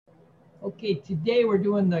Okay, today we're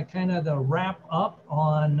doing the kind of the wrap up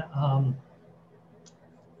on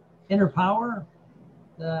inner power.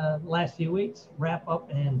 The last few weeks, wrap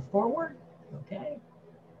up and forward. Okay,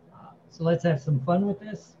 so let's have some fun with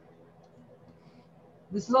this.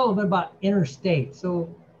 This is all a bit about inner state.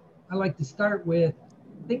 So I like to start with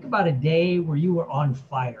think about a day where you were on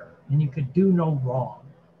fire and you could do no wrong.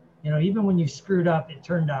 You know, even when you screwed up, it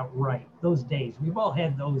turned out right. Those days, we've all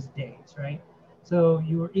had those days, right? So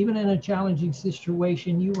you were even in a challenging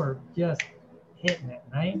situation, you were just hitting it,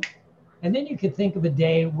 right? And then you could think of a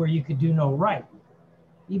day where you could do no right.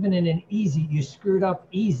 Even in an easy, you screwed up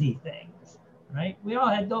easy things, right? We all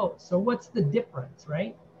had those. So what's the difference,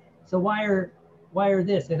 right? So why are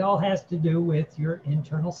this? It all has to do with your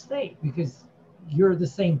internal state because you're the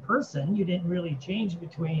same person. You didn't really change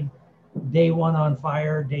between day one on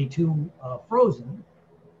fire, day two frozen.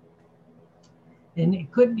 And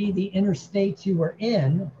it could be the inner states you were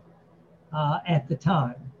in at the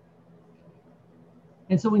time.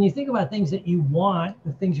 And so when you think about things that you want,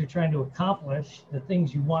 the things you're trying to accomplish, the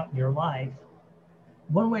things you want in your life,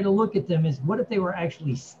 one way to look at them is what if they were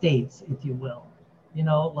actually states, if you will? You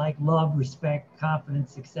know, like love, respect,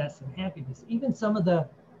 confidence, success, and happiness. Even some of the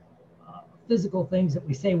physical things that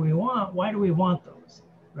we say we want, why do we want those?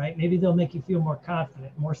 Right? Maybe they'll make you feel more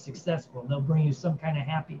confident, more successful. They'll bring you some kind of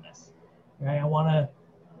happiness. Right? I want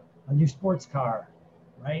a new sports car.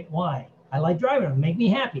 Right? Why? I like driving them. Make me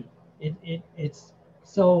happy. It's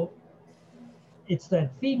so it's that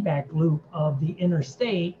feedback loop of the inner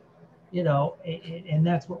state, you know, and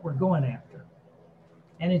that's what we're going after.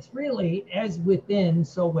 And it's really as within,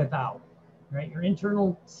 so without, right? Your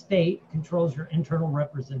internal state controls your internal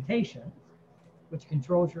representation, which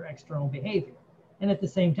controls your external behavior. And at the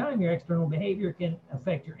same time, your external behavior can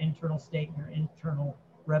affect your internal state and your internal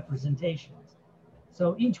representations.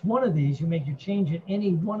 So each one of these, you make your change in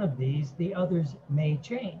any one of these, the others may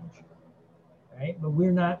change, right? But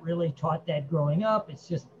we're not really taught that growing up. It's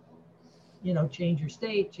just, you know, change your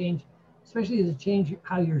state, change, especially to change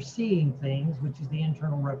how you're seeing things, which is the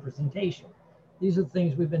internal representation. These are the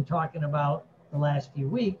things we've been talking about the last few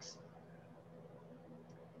weeks,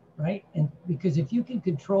 right? And because if you can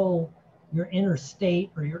control your inner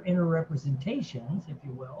state or your inner representations, if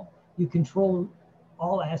you will, you control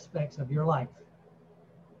all aspects of your life.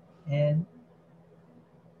 And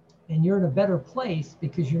you're in a better place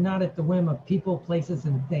because you're not at the whim of people, places,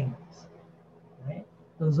 and things, right?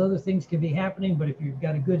 Those other things can be happening, but if you've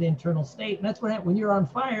got a good internal state, and that's what happens when you're on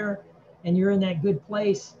fire and you're in that good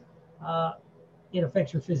place, it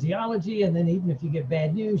affects your physiology. And then even if you get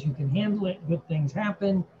bad news, you can handle it. Good things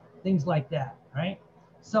happen, things like that, right?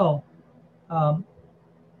 So,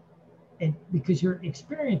 and because your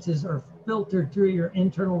experiences are filtered through your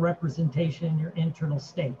internal representation, your internal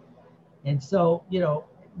state. And so, you know,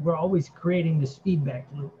 we're always creating this feedback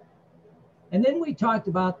loop. And then we talked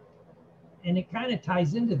about, and it kind of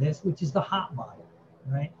ties into this, which is the hot bottom,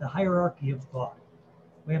 right? The hierarchy of thought.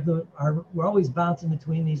 We have we're always bouncing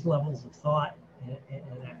between these levels of thought.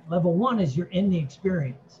 And level one is you're in the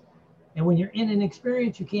experience. And when you're in an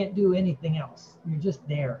experience, you can't do anything else. You're just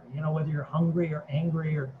there. You know, whether you're hungry or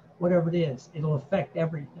angry or whatever it is, it'll affect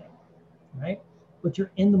everything, right? But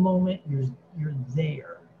you're in the moment, you're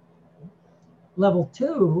there. Level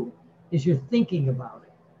two is you're thinking about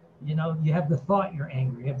it. You know, you have the thought you're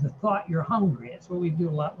angry, you have the thought you're hungry. That's what we do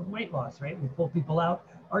a lot with weight loss, right? We pull people out.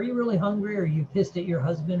 Are you really hungry? Or are you pissed at your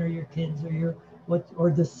husband or your kids or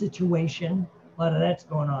or the situation? A lot of that's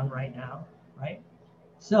going on right now, right?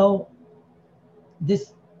 So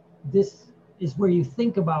this is where you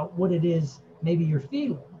think about what it is maybe you're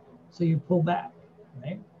feeling. So you pull back,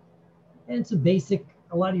 right? And it's a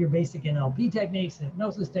lot of your basic NLP techniques,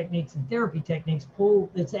 hypnosis techniques, and therapy techniques pull.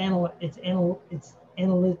 It's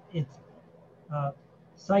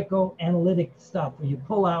psychoanalytic stuff where you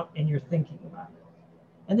pull out and you're thinking about it.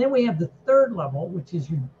 And then we have the third level, which is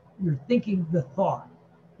you're thinking the thought.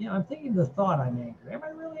 You know, I'm thinking the thought I'm angry. Am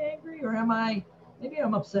I really angry, or maybe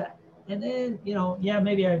I'm upset? And then, you know, yeah,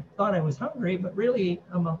 maybe I thought I was hungry, but really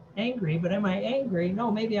I'm angry. But am I angry?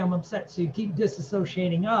 No, maybe I'm upset. So you keep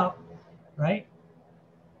disassociating up, right?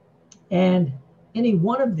 And any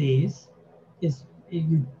one of these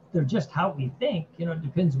they're just how we think, you know, it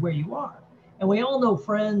depends where you are. And we all know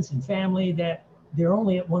friends and family that they're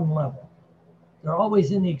only at one level. They're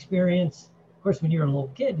always in the experience. Of course, when you're a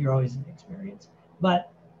little kid, you're always in the experience,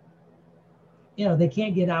 but you know, they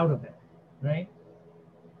can't get out of it, right?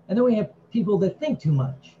 And then we have people that think too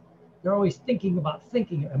much. They're always thinking about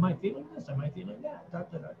thinking, am I feeling this? Am I feeling that? Da,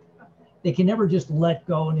 da, da, da. They can never just let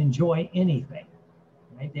go and enjoy anything,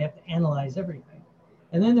 right? They have to analyze everything.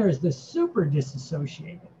 And then there's the super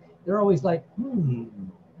disassociated. they're always like, you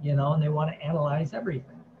know, and they want to analyze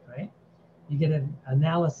everything, right? You get an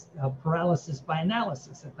analysis, paralysis by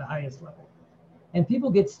analysis at the highest level. And people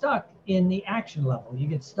get stuck in the action level. You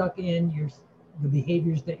get stuck in the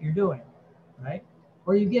behaviors that you're doing, right?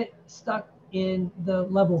 Or you get stuck in the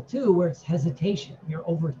level 2 where it's hesitation. You're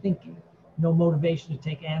overthinking, no motivation to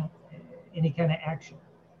take any kind of action.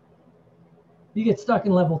 You get stuck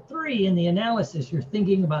in level 3 in the analysis. You're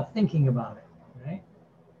thinking about it, right?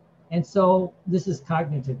 And so this is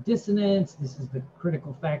cognitive dissonance. This is the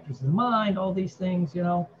critical factors of the mind, all these things, you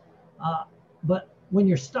know. But when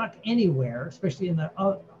you're stuck anywhere, especially in the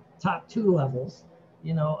top 2 levels,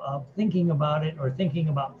 you know, of thinking about it or thinking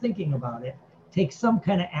about it, take some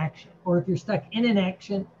kind of action. Or if you're stuck in an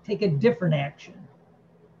action, take a different action,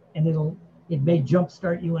 and it may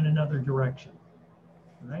jumpstart you in another direction,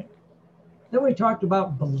 right? Then we talked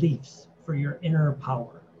about beliefs for your inner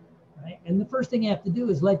power, right? And the first thing you have to do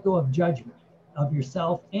is let go of judgment of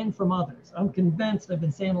yourself and from others. I'm convinced, I've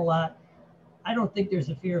been saying a lot, I don't think there's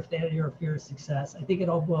a fear of failure or fear of success. I think it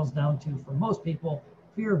all boils down to, for most people,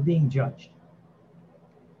 fear of being judged,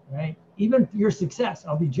 right? Even your success,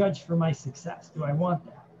 I'll be judged for my success. Do I want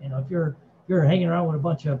that? You know, if you're hanging around with a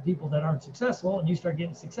bunch of people that aren't successful and you start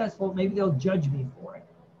getting successful, maybe they'll judge me for it,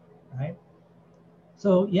 right?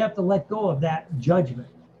 So you have to let go of that judgment,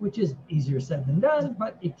 which is easier said than done,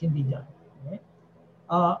 but it can be done, right?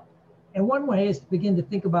 And one way is to begin to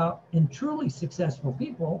think about, and truly successful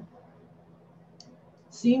people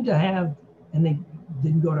seem to have, and they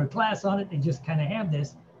didn't go to a class on it, they just kind of have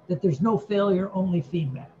this, that there's no failure, only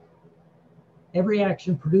feedback. Every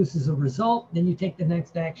action produces a result, then you take the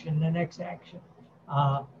next action, the next action.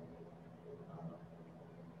 I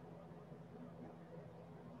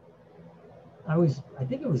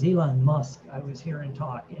think it was Elon Musk I was hearing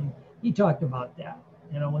talk, and he talked about that,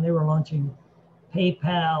 you know, when they were launching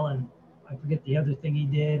PayPal, and I forget the other thing he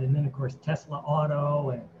did, and then of course Tesla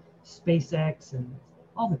Auto and SpaceX and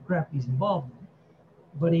all the crap he's involved in.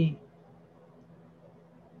 But he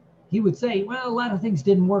would say, well, a lot of things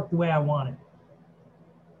didn't work the way I wanted.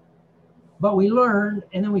 But we learned,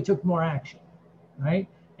 and then we took more action, right?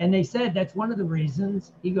 And they said that's one of the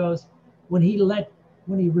reasons, he goes, when he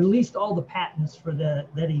released all the patents for that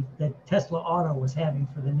Tesla Auto was having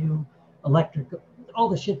for the new electric, all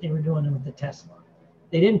the shit they were doing with the Tesla,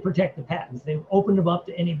 they didn't protect the patents. They opened them up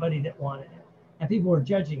to anybody that wanted it. And people were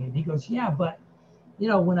judging it. He goes, yeah, but you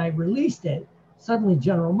know, when I released it, suddenly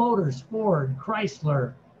General Motors, Ford,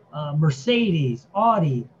 Chrysler, Mercedes,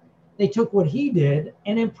 Audi, they took what he did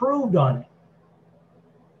and improved on it,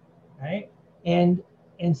 right? And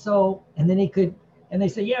then and they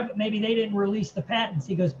say, yeah, but maybe they didn't release the patents.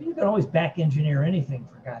 He goes, but you can always back engineer anything,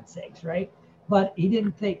 for God's sakes, right? But he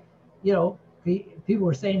didn't think, you know, people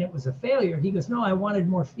were saying it was a failure. He goes, no, I wanted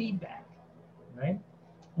more feedback, right?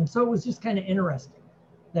 And so it was just kind of interesting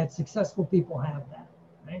that successful people have that,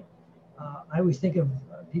 right? I always think of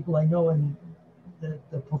people I know in the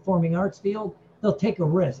performing arts field. They'll take a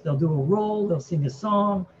risk. They'll do a role. They'll sing a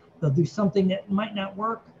song. They'll do something that might not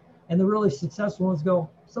work. And the really successful ones go,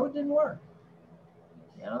 so it didn't work.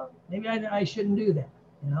 You know, maybe I shouldn't do that,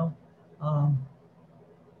 you know.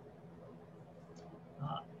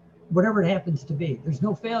 Whatever it happens to be, there's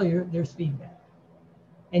no failure, there's feedback.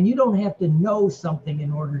 And you don't have to know something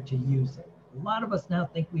in order to use it. A lot of us now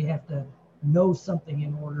think we have to know something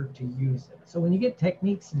in order to use it. So when you get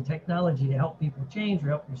techniques and technology to help people change or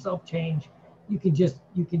help yourself change, you can just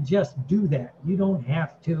do that. You don't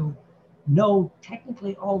have to know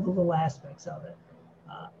technically all the little aspects of it.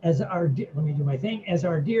 Let me do my thing. As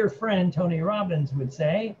our dear friend Tony Robbins would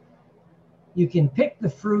say, you can pick the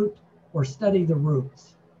fruit or study the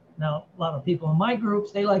roots. Now, a lot of people in my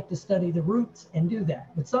groups, they like to study the roots and do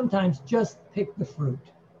that. But sometimes just pick the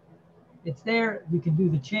fruit. It's there. You can do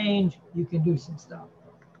the change. You can do some stuff,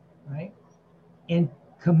 right? And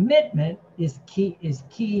commitment is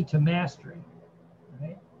key to mastery,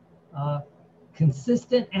 right?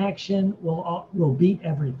 Consistent action will beat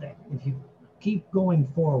everything if you keep going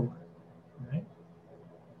forward, right?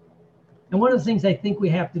 And one of the things I think we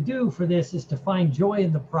have to do for this is to find joy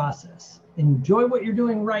in the process. Enjoy what you're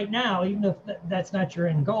doing right now, even if that's not your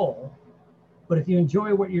end goal. But if you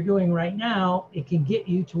enjoy what you're doing right now, it can get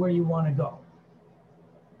you to where you want to go,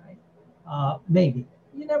 right? Maybe.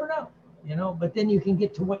 You never know, you know, but then you can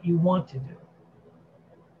get to what you want to do.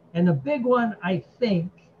 And the big one, I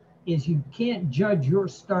think, is you can't judge your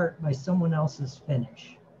start by someone else's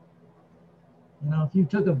finish. You know,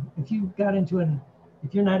 if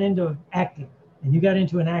you're not into acting and you got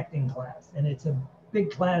into an acting class and it's a big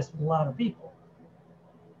class with a lot of people,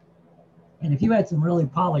 And if you had some really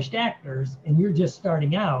polished actors and you're just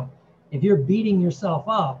starting out, if you're beating yourself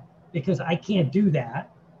up because I can't do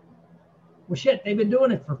that, well, shit, they've been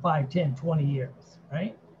doing it for 5, 10, 20 years,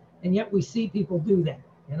 right? And yet we see people do that.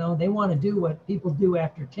 You know, they want to do what people do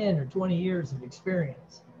after 10 or 20 years of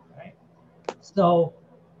experience, right? So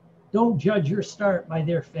don't judge your start by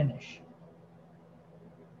their finish.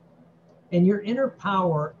 And your inner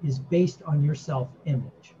power is based on your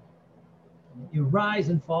self-image. You rise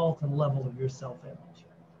and fall to the level of your self-image,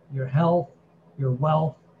 your health, your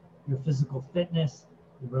wealth, your physical fitness,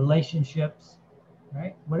 your relationships,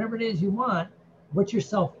 right? Whatever it is you want, what's your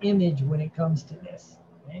self-image when it comes to this,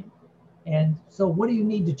 right? And so what do you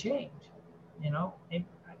need to change? You know, it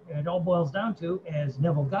all boils down to, as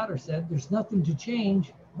Neville Goddard said, there's nothing to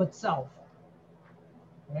change but self.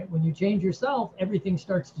 Right? When you change yourself, everything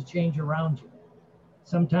starts to change around you.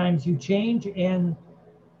 Sometimes you change and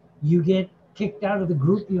you get kicked out of the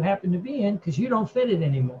group you happen to be in because you don't fit it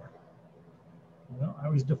anymore. You know, I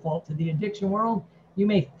always default to the addiction world. You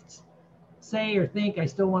may say or think, I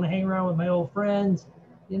still want to hang around with my old friends,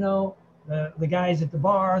 you know, the guys at the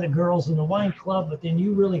bar, the girls in the wine club, but then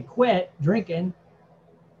you really quit drinking.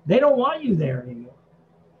 They don't want you there anymore.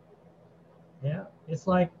 Yeah, it's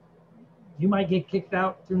like you might get kicked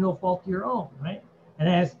out through no fault of your own, right?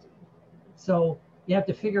 And so you have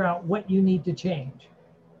to figure out what you need to change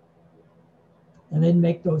and then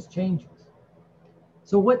make those changes.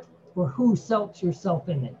 So what or who sells your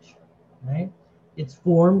self-image, right? It's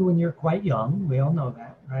formed when you're quite young. We all know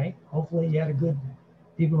that, right? Hopefully you had a good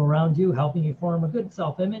people around you helping you form a good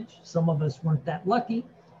self-image. Some of us weren't that lucky,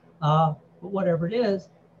 but whatever it is.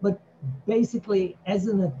 But basically, as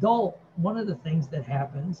an adult, one of the things that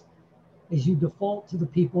happens is you default to the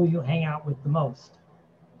people you hang out with the most,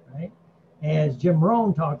 right? As Jim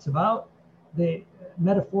Rohn talks about, the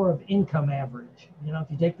metaphor of income average. You know, if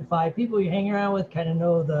you take the 5 people you hang around with, kind of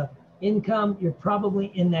know the income, you're probably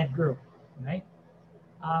in that group, right?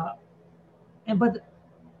 But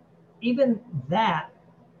even that,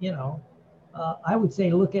 you know, I would say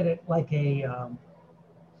look at it like a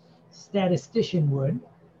statistician would,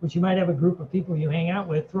 which you might have a group of people you hang out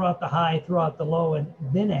with, throw out the high, throw out the low, and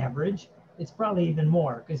then average. It's probably even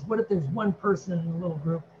more, because what if there's one person in a little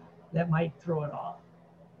group that might throw it off?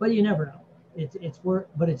 But you never know. It's work,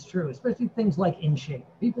 but it's true, especially things like in shape.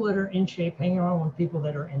 People that are in shape hang around with people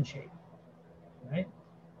that are in shape, right?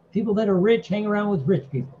 People that are rich hang around with rich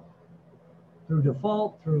people through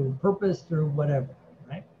default, through purpose, through whatever,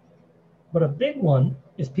 right? But a big one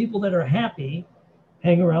is people that are happy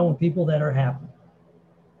hang around with people that are happy,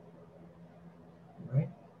 right?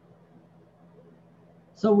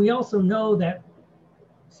 So we also know that,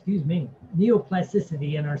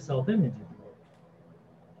 neoplasticity in our self-image.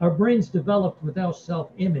 Our brains developed without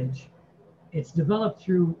self-image. It's developed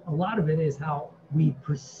through, a lot of it is how we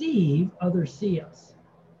perceive others see us.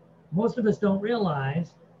 Most of us don't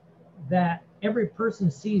realize that every person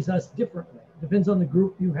sees us differently. Depends on the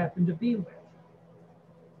group you happen to be with,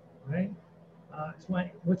 right? It's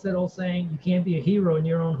why, what's that old saying? You can't be a hero in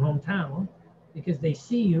your own hometown because they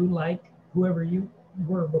see you like whoever you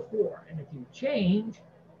were before. And if you change,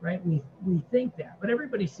 right, we think that. But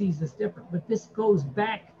everybody sees us different. But this goes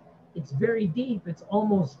back, it's very deep. It's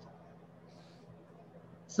almost,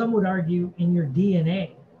 some would argue, in your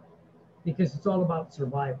DNA, because it's all about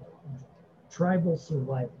survival, tribal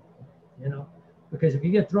survival, you know? Because if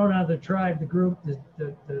you get thrown out of the tribe, the group,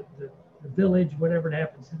 the village, whatever it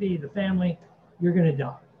happens to be, the family, you're going to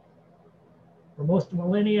die. For most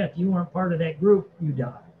millennia, if you weren't part of that group, you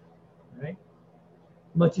die, right?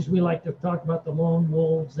 Much as we like to talk about the lone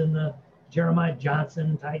wolves and the Jeremiah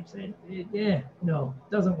Johnson types, no,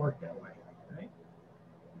 it doesn't work that way, right?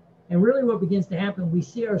 And really what begins to happen, we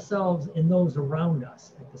see ourselves in those around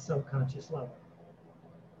us at the subconscious level.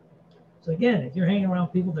 So again, if you're hanging around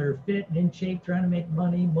people that are fit and in shape, trying to make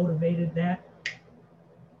money, motivated, that,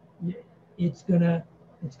 it's gonna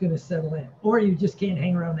settle in. Or you just can't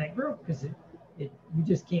hang around that group because you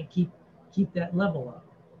just can't keep that level up,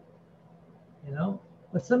 you know?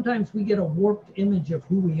 But sometimes we get a warped image of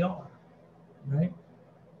who we are, right?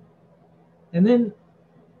 And then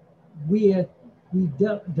we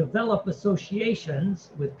develop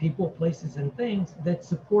associations with people, places, and things that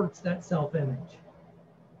supports that self-image.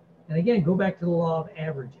 And again, go back to the law of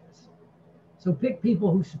averages. So pick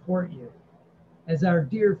people who support you. As our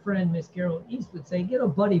dear friend, Miss Carol East would say, get a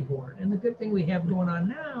buddy board. And the good thing we have going on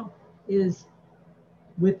now is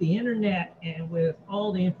with the internet and with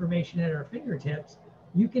all the information at our fingertips,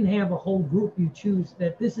 you can have a whole group you choose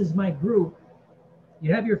that this is my group.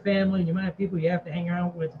 You have your family, you might have people you have to hang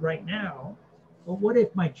out with right now. But what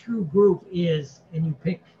if my true group is, and you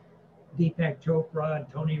pick Deepak Chopra and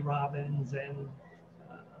Tony Robbins and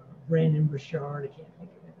Brandon Burchard. I can't think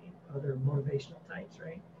of any other motivational types,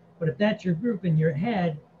 right? But if that's your group in your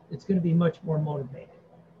head, it's going to be much more motivated,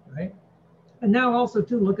 right? And now also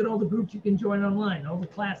too, look at all the groups you can join online, all the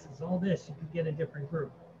classes, all this, you can get a different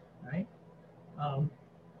group, right?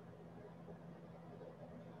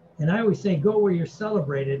 And I always say, go where you're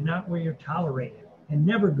celebrated, not where you're tolerated, and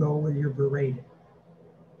never go where you're berated.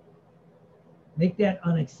 Make that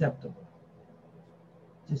unacceptable.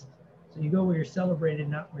 Just so you go where you're celebrated,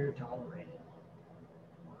 not where you're tolerated.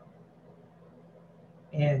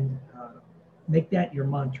 And make that your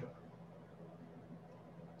mantra.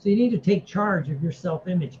 So you need to take charge of your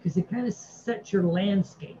self-image because it kind of sets your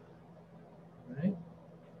landscape, right?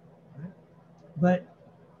 But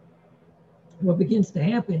what begins to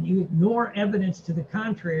happen, you ignore evidence to the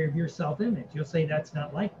contrary of your self-image. You'll say, that's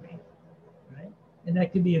not like me, right? And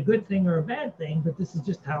that could be a good thing or a bad thing, but this is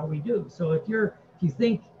just how we do. So if you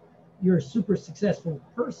think you're a super successful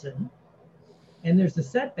person and there's a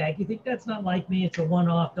setback, you think that's not like me, it's a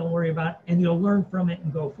one-off, don't worry about it, and you'll learn from it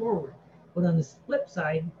and go forward. But on the flip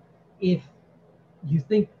side, if you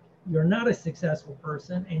think you're not a successful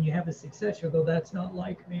person and you have a success, you go, that's not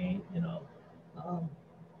like me,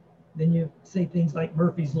 then you say things like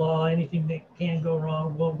Murphy's Law, anything that can go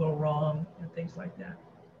wrong will go wrong, and things like that,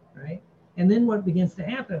 right? And then what begins to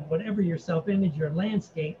happen, whatever your self-image, your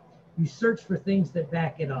landscape, you search for things that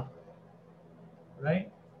back it up, right?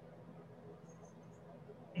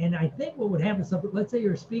 And I think what would happen, so let's say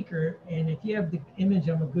you're a speaker, and if you have the image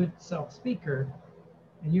of a good self-speaker,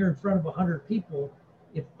 and you're in front of 100 people,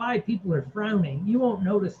 if 5 people are frowning, you won't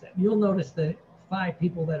notice them. You'll notice the 5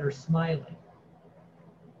 people that are smiling.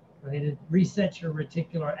 Right? It resets your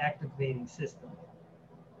reticular activating system.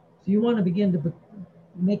 So you want to begin to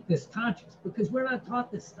make this conscious because we're not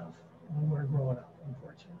taught this stuff when we're growing up,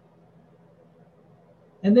 unfortunately.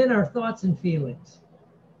 And then our thoughts and feelings,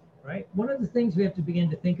 right? One of the things we have to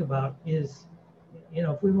begin to think about is,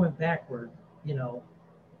 if we went backward,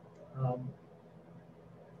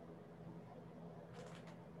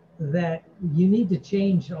 that you need to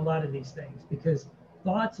change a lot of these things because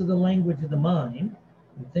thoughts are the language of the mind.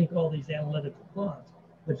 You think all these analytical thoughts,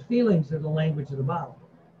 but feelings are the language of the body.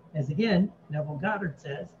 As again, Neville Goddard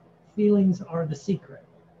says, feelings are the secret.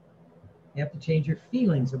 You have to change your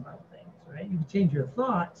feelings about things, right? You can change your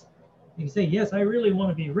thoughts. You can say, yes, I really want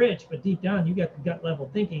to be rich, but deep down you got the gut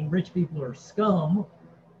level thinking, rich people are scum,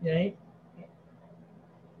 right?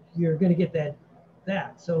 You're going to get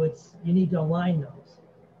that. So you need to align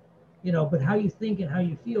those, but how you think and how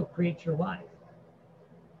you feel creates your life.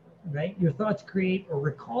 Right? Your thoughts create or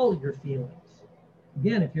recall your feelings.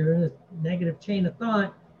 Again, if you're in a negative chain of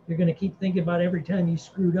thought, you're going to keep thinking about every time you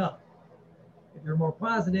screwed up. If you're more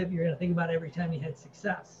positive, you're going to think about every time you had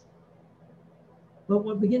success. But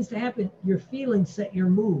what begins to happen, your feelings set your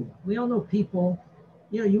mood. We all know people,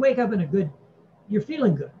 you wake up you're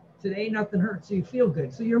feeling good. Today, nothing hurts, so you feel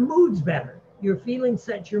good. So your mood's better. Your feelings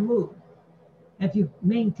set your mood. And if you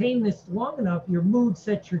maintain this long enough, your mood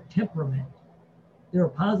sets your temperament. They're a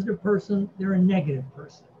positive person, they're a negative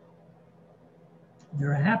person.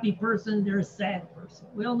 They're a happy person, they're a sad person.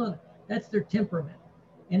 We all know that's their temperament.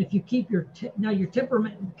 And if you keep your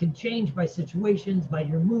temperament can change by situations, by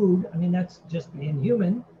your mood. I mean, that's just being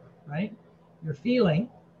human, right? Your feeling.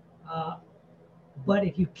 But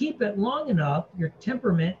if you keep it long enough, your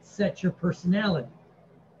temperament sets your personality.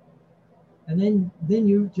 And then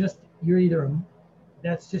you're either,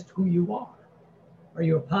 that's just who you are. Are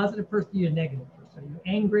you a positive person? Are you a negative person? Are you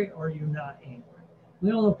angry or are you not angry?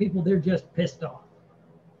 We all know people, they're just pissed off,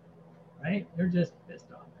 right? They're just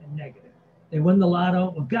pissed off and negative. They win the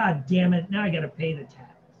lotto. Well, God damn it. Now I got to pay the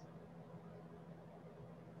tax.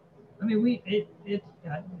 I mean, it's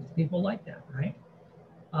people like that, right?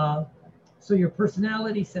 So your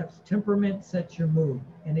personality sets temperament, sets your mood,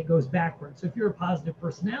 and it goes backwards. So if you're a positive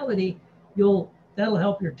personality, that'll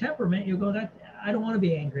help your temperament. You'll go, I don't want to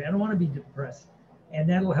be angry. I don't want to be depressed. And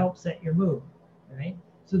that'll help set your mood, right?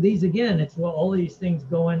 So these, again, it's all these things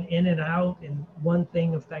going in and out, and one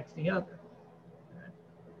thing affects the other. Right?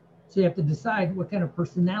 So you have to decide what kind of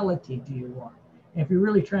personality do you want. And if you're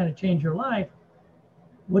really trying to change your life,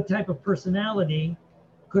 what type of personality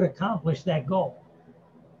could accomplish that goal?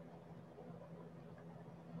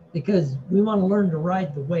 Because we want to learn to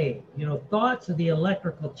ride the wave. Thoughts are the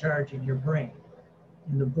electrical charge in your brain,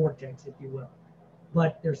 in the vortex, if you will.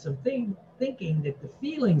 But there's some thinking that the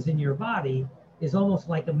feelings in your body is almost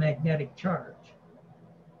like a magnetic charge.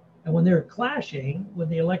 And when they're clashing, when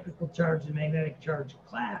the electrical charge and magnetic charge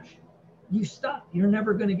clash, you stop. You're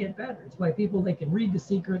never going to get better. It's why people, they can read The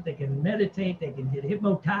Secret, they can meditate, they can get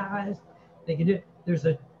hypnotized, they can do,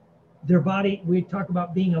 their body, we talk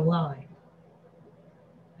about being aligned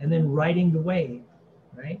and then riding the wave,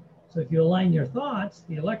 right? So if you align your thoughts,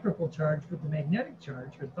 the electrical charge with the magnetic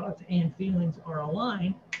charge, your thoughts and feelings are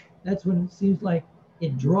aligned, that's when it seems like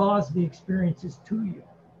it draws the experiences to you.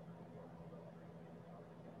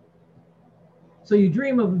 So you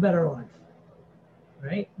dream of a better life,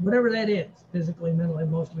 right? Whatever that is, physically, mentally,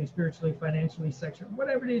 emotionally, spiritually, financially, sexually,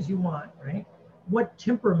 whatever it is you want, right? What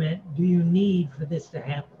temperament do you need for this to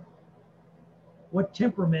happen? What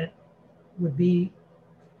temperament would be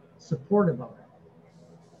supportive of it?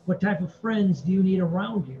 What type of friends do you need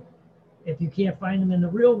around you? If you can't find them in the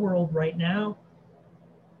real world right now,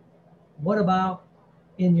 what about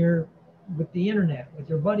with the internet, with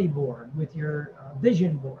your buddy board, with your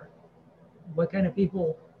vision board? What kind of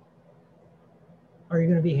people are you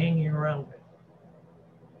going to be hanging around with?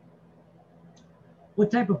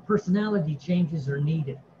 What type of personality changes are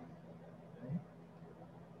needed? Right?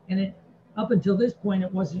 And up until this point,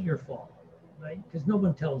 it wasn't your fault, right? Because no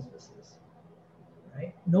one tells us this,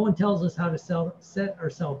 right? No one tells us how to set our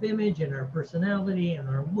self-image and our personality and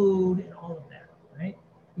our mood and all of that, right?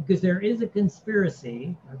 Because there is a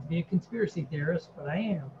conspiracy, not to be a conspiracy theorist, but I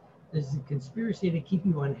am. There's a conspiracy to keep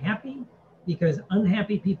you unhappy, because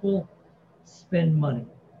unhappy people spend money.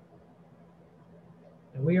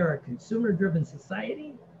 And we are a consumer-driven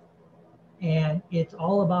society, and it's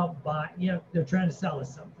all about they're trying to sell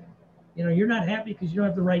us something. You're not happy because you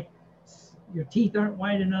don't have your teeth aren't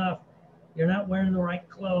white enough, you're not wearing the right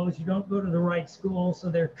clothes, you don't go to the right school, so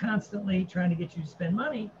they're constantly trying to get you to spend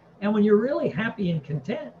money. And when you're really happy and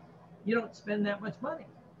content, you don't spend that much money,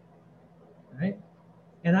 right?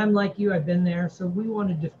 And I'm like you, I've been there. So we want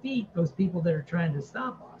to defeat those people that are trying to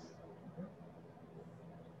stop us.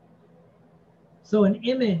 So an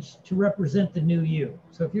image to represent the new you.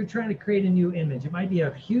 So if you're trying to create a new image, it might be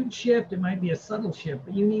a huge shift, it might be a subtle shift,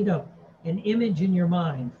 but you need an image in your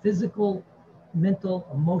mind, physical, mental,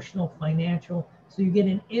 emotional, financial. So you get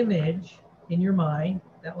an image in your mind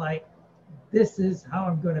that, like, this is how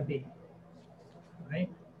I'm going to be, right?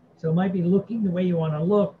 So it might be looking the way you want to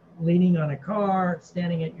look, leaning on a car,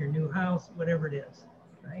 standing at your new house, whatever it is,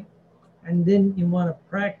 right? And then you want to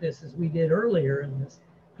practice, as we did earlier in this,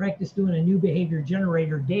 practice doing a new behavior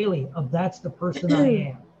generator daily of that's the person I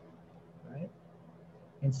am, right?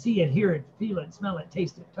 And see it, hear it, feel it, smell it,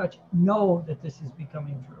 taste it, touch it, know that this is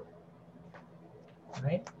becoming true,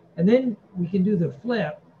 right? And then we can do the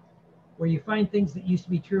flip, where you find things that used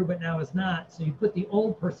to be true but now is not. So you put the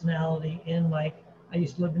old personality in, like, I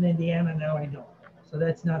used to live in Indiana, now I don't. So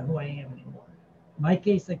that's not who I am anymore. In my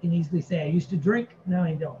case, I can easily say I used to drink, now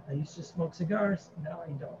I don't. I used to smoke cigars, now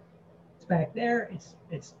I don't. It's back there.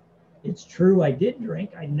 It's true, I did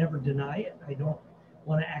drink. I never deny it. I don't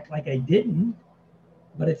want to act like I didn't,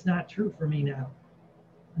 but it's not true for me now.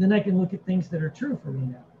 Then I can look at things that are true for me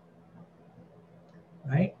now,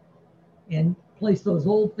 right? And place those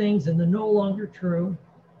old things in the no longer true,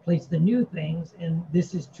 place the new things, and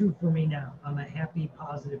this is true for me now. I'm a happy,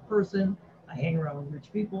 positive person. I hang around with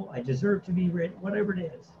rich people. I deserve to be rich, whatever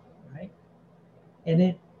it is, right?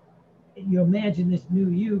 And you imagine this new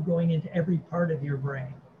you going into every part of your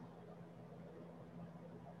brain.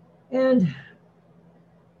 And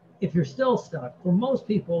if you're still stuck, for most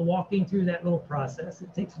people, walking through that little process,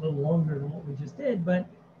 it takes a little longer than what we just did, but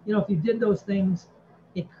if you did those things,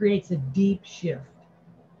 it creates a deep shift,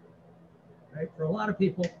 right? For a lot of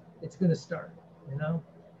people, it's going to start,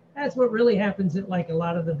 That's what really happens at, like, a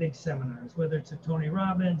lot of the big seminars, whether it's a Tony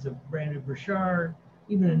Robbins, a Brandon Burchard,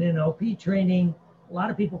 even an NLP training. A lot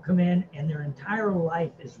of people come in and their entire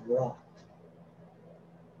life is rocked,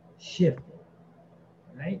 shifted,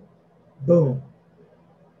 right? Boom.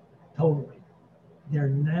 Totally. They're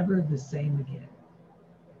never the same again.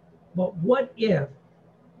 But what if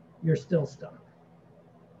you're still stuck?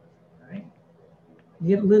 Right?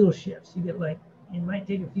 You get little shifts. You get, like, it might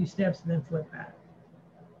take a few steps and then flip back.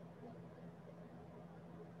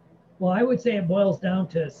 Well, I would say it boils down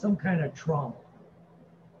to some kind of trauma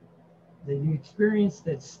that you experience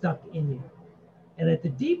that's stuck in you. And at the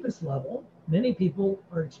deepest level, many people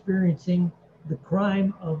are experiencing the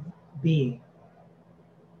crime of being,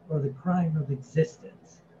 or the crime of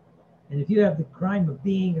existence. And if you have the crime of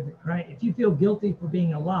being, or if you feel guilty for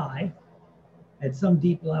being alive at some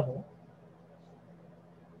deep level,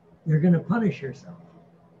 you're going to punish yourself.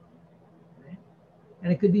 Right?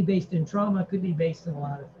 And it could be based in trauma, it could be based in a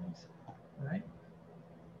lot of things, right?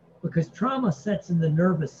 Because trauma sets in the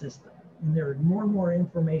nervous system, and there is more and more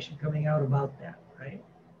information coming out about that, right?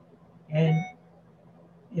 And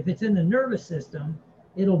if it's in the nervous system,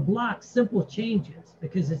 it'll block simple changes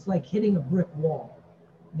because it's like hitting a brick wall.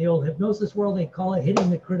 In the old hypnosis world, they call it hitting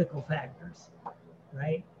the critical factors,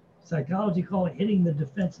 right? Psychology call it hitting the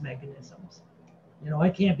defense mechanisms. You know, I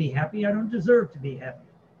can't be happy. I don't deserve to be happy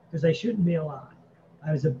because I shouldn't be alive.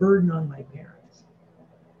 I was a burden on my parents,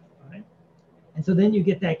 right? And so then you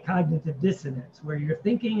get that cognitive dissonance where you're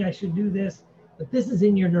thinking I should do this, but this is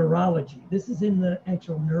in your neurology. This is in the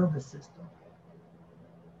actual nervous system.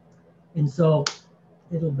 And so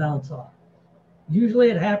it'll bounce off. Usually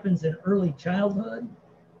it happens in early childhood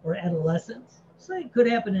or adolescence. So it could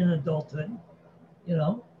happen in adulthood, you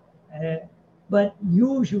know, but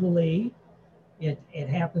usually it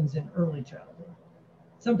happens in early childhood.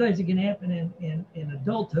 Sometimes it can happen in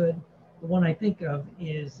adulthood. The one I think of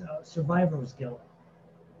is survivor's guilt.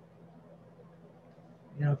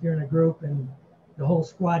 You know, if you're in a group and the whole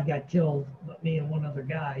squad got killed, but me and one other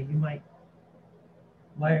guy, you might,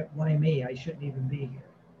 why me? I shouldn't even be here,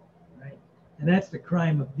 right? And that's the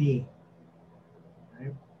crime of being,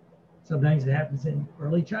 right? Sometimes it happens in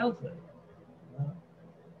early childhood.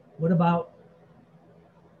 What about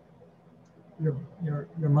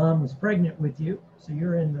your mom was pregnant with you, so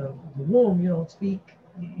you're in the womb, you don't speak,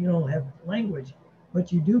 you don't have language,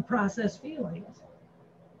 but you do process feelings,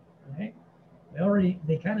 right?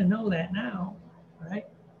 They kind of know that now, right?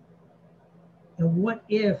 And what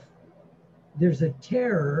if there's a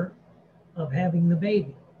terror of having the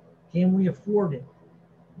baby? Can we afford it?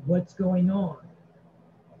 What's going on?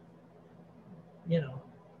 You know,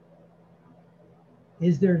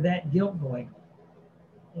 is there that guilt going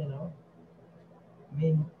on? You know, I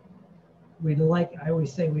mean, I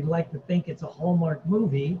always say we'd like to think it's a Hallmark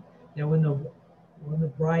movie that when the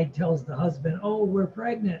bride tells the husband, oh, we're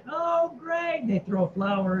pregnant, oh, great, they throw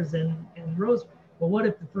flowers and roses. But what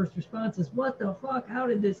if the first response is, what the fuck, how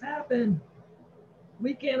did this happen?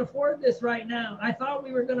 We can't afford this right now. I thought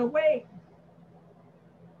we were going to wait,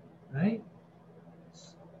 right?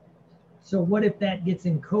 So what if that gets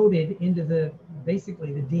encoded into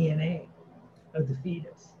basically the DNA of the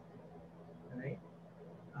fetus, right?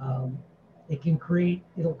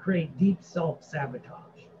 It'll create deep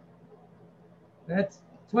self-sabotage. That's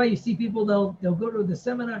why you see people, they'll go to the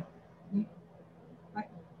seminar.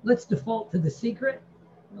 Let's default to The Secret.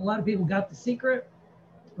 A lot of people got The Secret,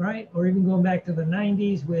 right? Or even going back to the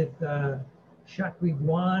 90s with Shakti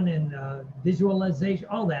Guan and visualization,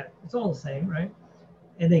 all that. It's all the same, right?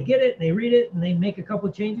 And they get it, they read it, and they make a couple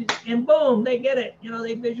of changes, and boom, they get it. You know,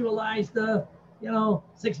 they visualize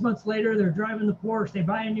 6 months later, they're driving the Porsche, they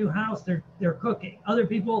buy a new house, they're cooking. Other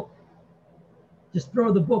people just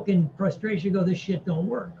throw the book in frustration, go, this shit don't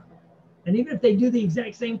work. And even if they do the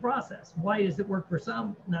exact same process, why does it work for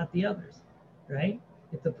some, not the others, right?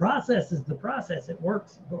 If the process is the process, it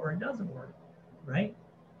works or it doesn't work, right?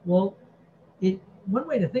 Well, one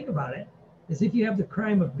way to think about it is if you have the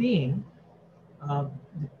crime of being, the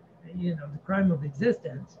crime of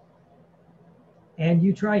existence, and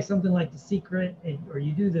you try something like The Secret, or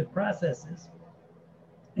you do the processes,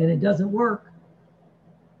 and it doesn't work,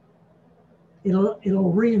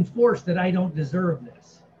 it'll reinforce that I don't deserve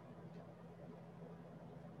this,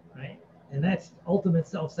 right? And that's ultimate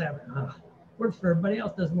self-sabotage. Works for everybody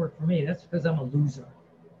else, doesn't work for me. That's because I'm a loser,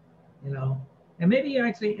 you know? And maybe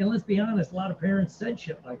and let's be honest, a lot of parents said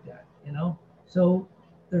shit like that, you know? So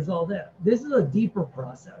there's all that. This is a deeper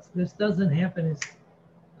process. This doesn't happen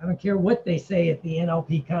I don't care what they say at the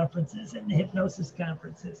NLP conferences and the hypnosis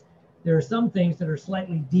conferences. There are some things that are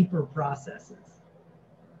slightly deeper processes,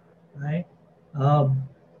 right?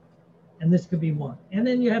 And this could be one. And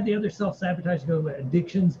then you have the other self-sabotage, go with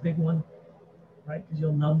addictions, big one, right? Because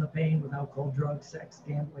you'll numb the pain with alcohol, drugs, sex,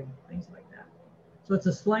 gambling, things like that. So it's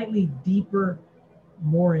a slightly deeper,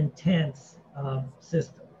 more intense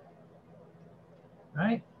system,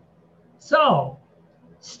 right? So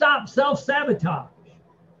stop self-sabotage.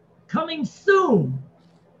 Coming soon.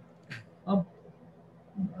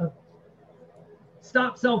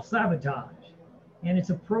 Stop self-sabotage. And it's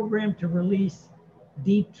a program to release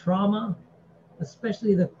deep trauma,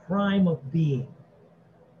 especially the crime of being,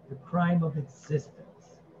 the crime of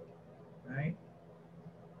existence, right?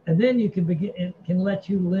 And then you can begin, it can let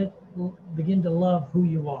you begin to love who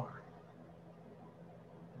you are,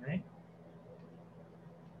 right?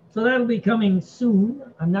 So that'll be coming soon.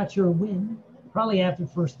 I'm not sure when, probably after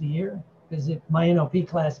first of the year, because if my NLP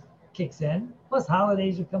class kicks in, plus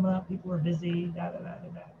holidays are coming up, people are busy,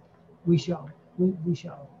 we shall do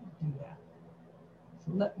that.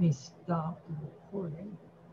 So let me stop the recording.